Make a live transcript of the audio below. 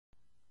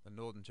The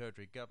Northern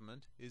Territory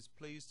Government is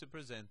pleased to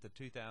present the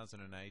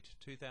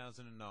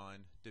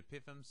 2008-2009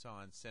 DPIFM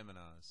Science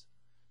Seminars.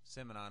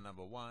 Seminar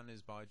number 1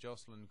 is by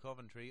Jocelyn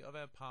Coventry of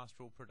our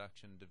Pastoral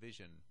Production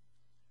Division.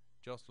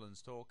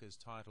 Jocelyn's talk is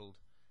titled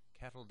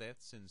Cattle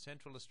Deaths in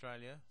Central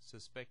Australia,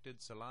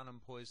 Suspected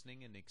Solanum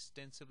Poisoning in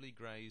Extensively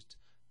Grazed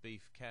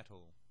Beef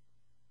Cattle.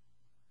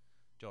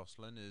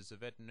 Jocelyn is a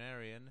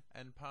veterinarian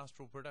and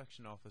pastoral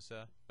production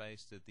officer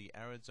based at the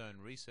Arid Zone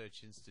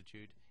Research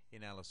Institute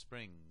in Alice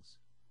Springs.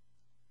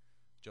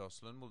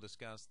 Jocelyn will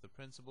discuss the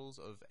principles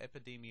of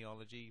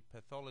epidemiology,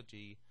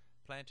 pathology,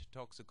 plant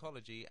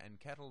toxicology and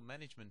cattle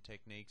management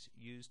techniques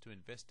used to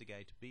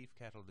investigate beef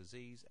cattle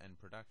disease and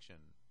production.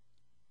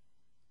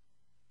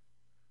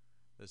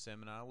 The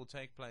seminar will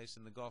take place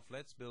in the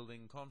Goffletts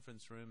Building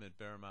Conference Room at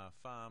Berrimah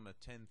Farm at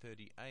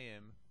 10:30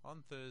 a.m.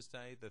 on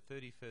Thursday the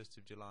 31st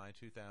of July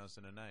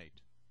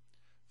 2008.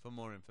 For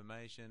more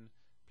information,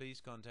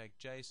 please contact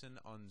Jason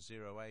on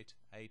 088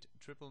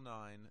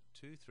 999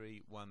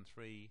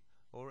 2313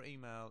 or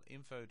email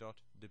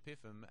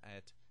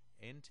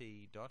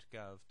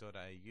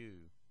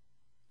info.dpifm@nt.gov.au.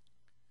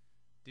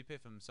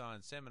 DPIFM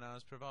Science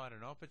Seminars provide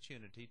an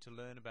opportunity to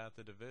learn about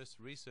the diverse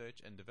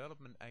research and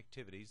development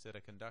activities that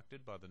are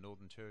conducted by the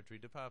Northern Territory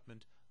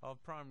Department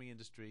of Primary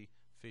Industry,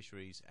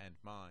 Fisheries and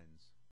Mines.